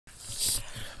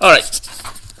Alright.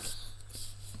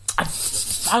 I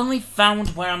finally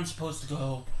found where I'm supposed to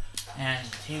go, and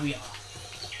here we are.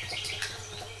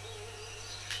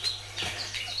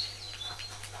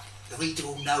 The reader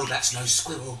will know that's no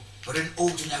squirrel, but an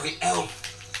ordinary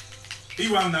elf.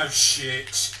 He won't know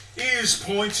shit. Here's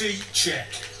Pointy, check.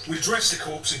 We dress the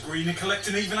corpse in green and collect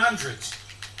an even hundreds.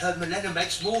 Milena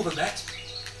makes more than that.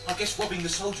 I guess robbing the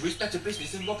soldier is better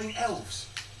business than robbing elves.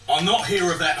 I'll not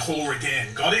hear of that whore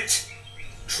again, got it?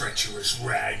 Treacherous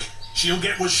rag. She'll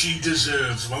get what she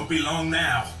deserves, won't be long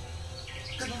now.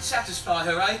 Couldn't satisfy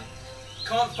her, eh?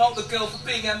 Can't fault the girl for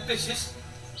being ambitious.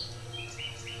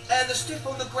 And the stiff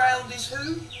on the ground is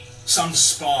who? Some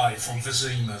spy from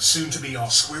Vizima, soon to be our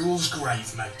squirrel's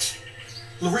grave mate.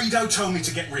 Laredo told me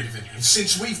to get rid of him, and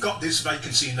since we've got this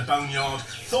vacancy in the boneyard,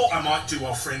 thought I might do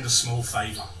our friend a small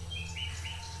favour.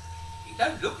 You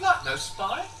don't look like no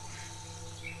spy.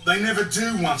 They never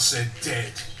do once they're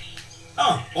dead.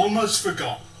 Oh, almost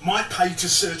forgot. Might pay to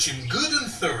search him good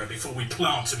and thorough before we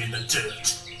plant him in the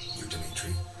dirt. You,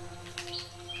 Dimitri?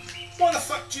 Why the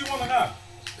fuck do you want to know?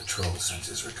 The troll sends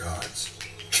his regards.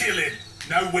 Kill him.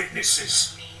 No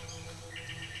witnesses.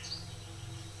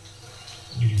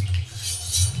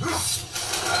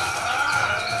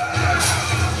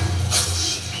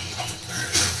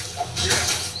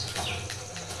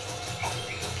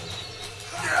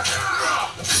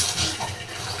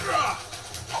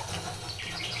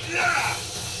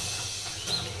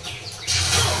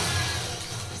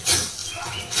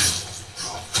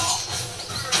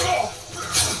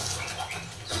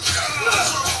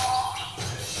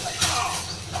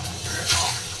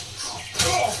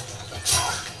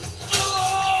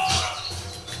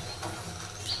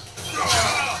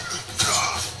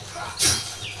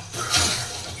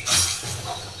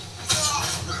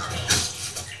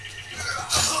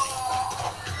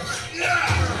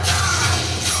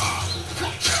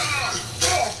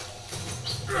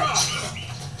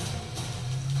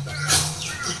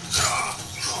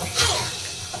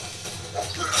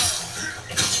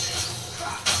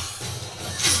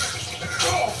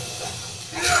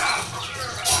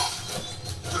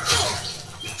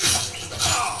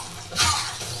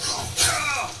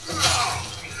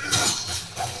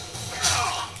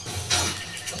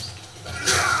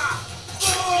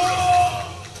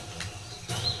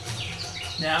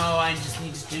 Now I just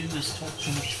need to do this talk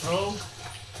to the troll,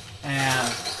 and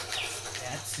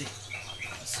that's it.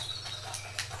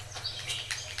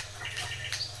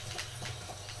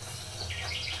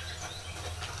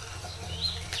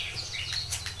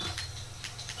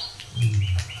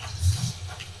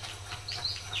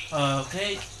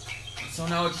 Okay, so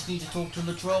now I just need to talk to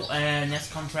the troll, and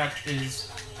this contract is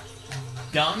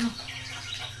done.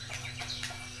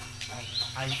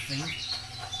 I think.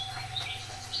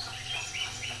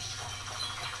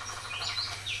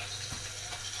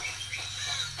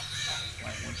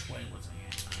 Which way was I?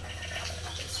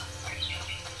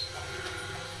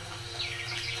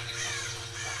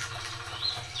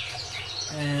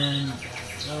 And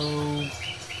so,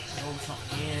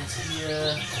 it's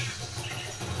here.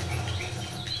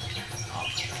 Oh.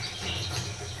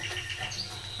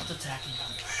 What's attacking him?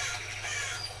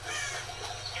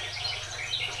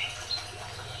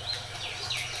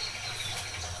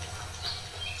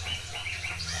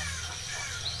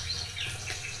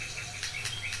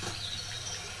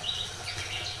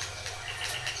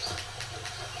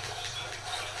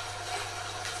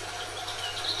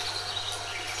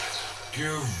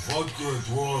 Give vodka,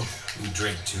 dwarf. You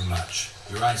drink too much.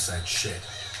 Your eyesight's shit.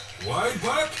 Why,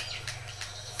 Buck?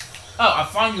 Oh, I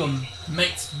found your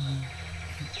mate's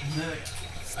murder.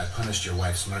 I punished your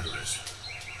wife's murderers.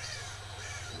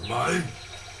 Mine?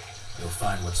 You'll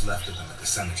find what's left of them at the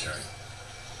cemetery.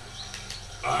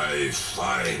 I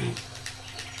find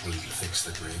Will you fix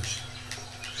the bridge?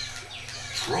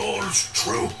 trolls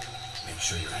true. Make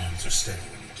sure your hands are steady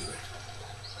when you do it.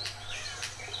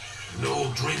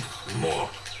 No drink more.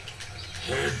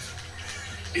 Head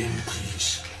in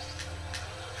peace.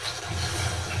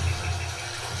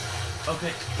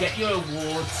 Okay, get your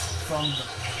awards from them.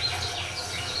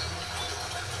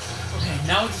 Okay,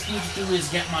 now what I just need to do is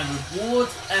get my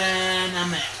rewards, and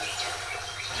I'm out. I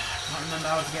can't remember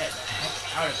how to get the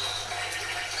heck out of it.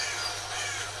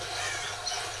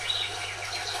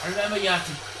 I remember you have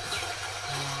to...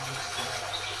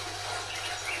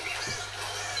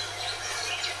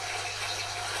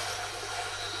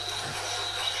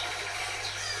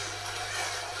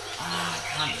 I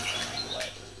can't remember anyway.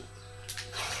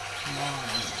 Come on.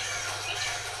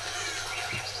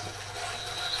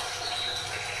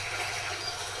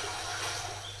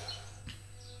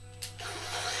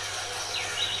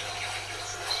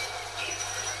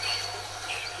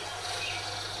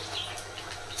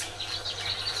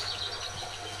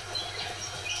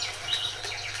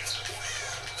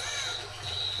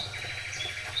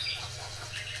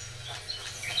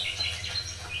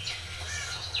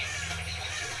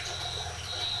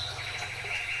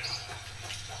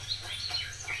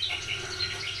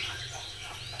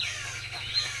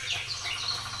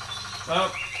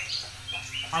 Well,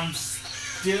 I'm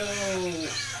still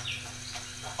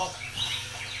up.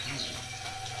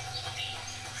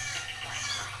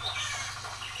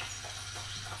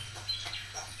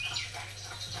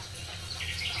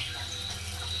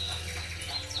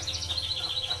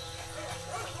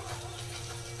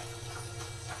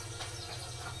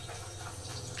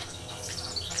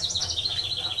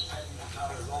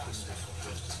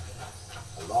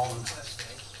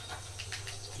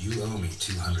 You owe me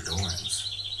 200 orens.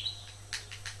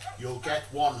 You'll get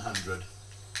 100.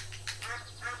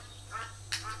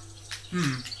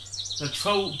 The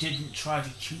troll didn't try to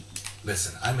cheat me.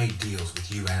 Listen, I made deals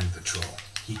with you and the troll.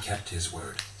 He kept his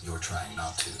word. You're trying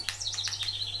not to.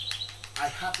 I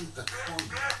haven't the coin.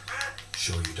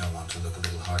 Sure you don't want to look a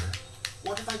little harder?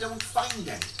 What if I don't find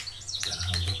any? Then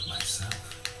I'll look myself.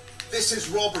 This is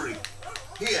robbery.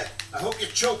 Here, I hope you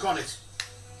choke on it.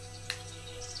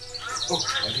 Oh,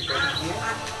 everybody here?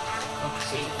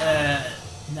 Okay,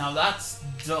 now that's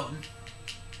done.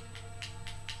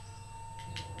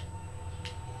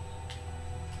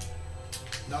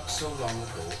 Not so long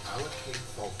ago, our king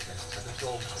Folkest had a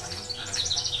daughter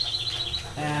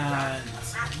named Anna.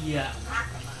 And yeah,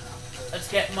 let's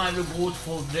get my reward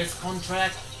for this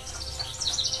contract.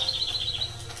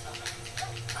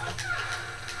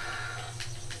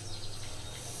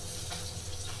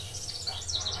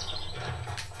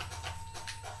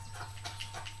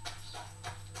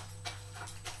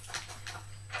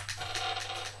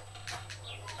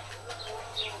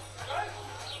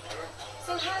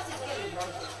 So how's it going?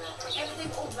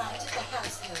 Everything all right at the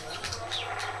household?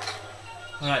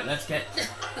 Alright, let's get...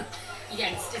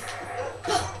 Yes.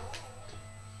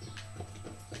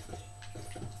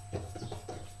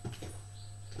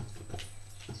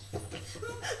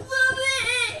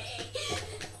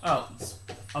 Oh, it's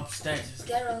upstairs.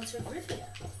 Geralt of Rivia.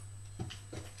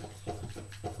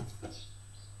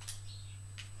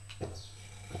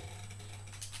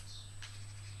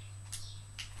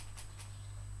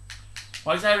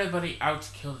 Why is everybody out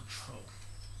to kill the troll?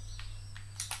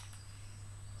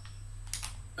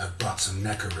 I've brought some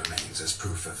Necker remains as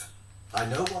proof of... I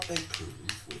know what they prove,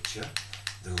 Witcher.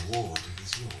 The reward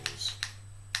is yours.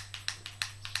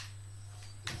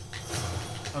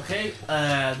 Okay,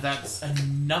 that's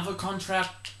another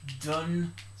contract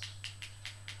done.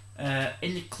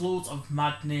 In the Claws of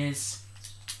Madness.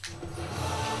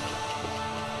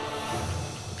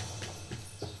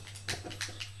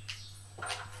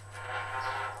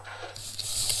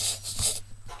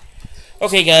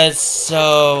 Okay guys,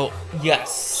 so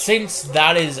yes, since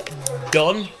that is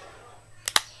done,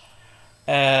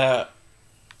 now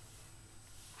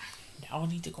I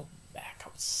need to go back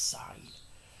outside.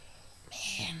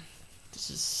 Man,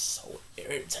 this is so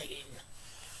irritating.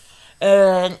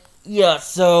 Yeah,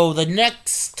 so the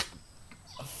next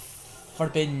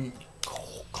forbidden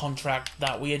contract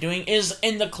that we are doing is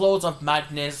in the Claws of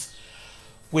Madness,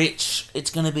 which it's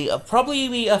gonna be probably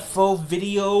be a full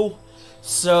video.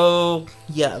 So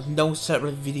yeah, no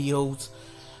separate videos.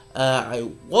 I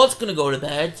was gonna go to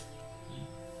bed,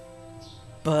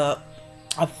 but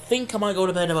I think I might go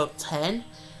to bed about 10,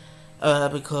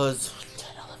 because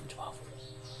 10, 11, 12,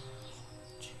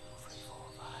 2, 3, 4,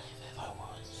 5, if I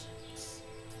want 6, 7,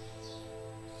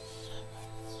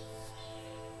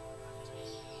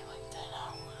 like 10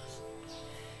 hours.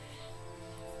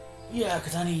 Yeah,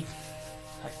 because I need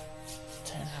like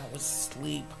 10 hours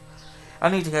sleep. I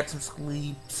need to get some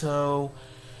sleep, so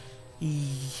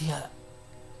yeah.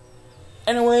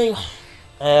 Anyway,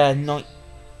 I'm not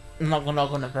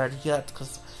gonna bed yet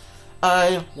because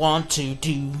I want to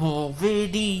do more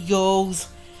videos.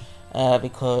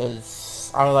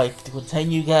 Because I like to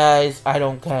continue, guys. I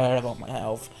don't care about my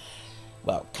health.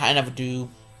 Well, kind of do,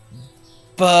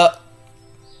 but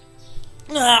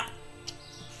I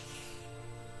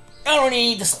don't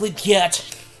need to sleep yet.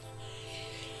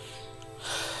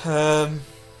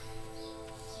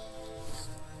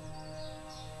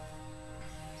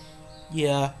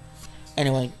 Yeah.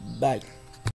 Anyway, bye.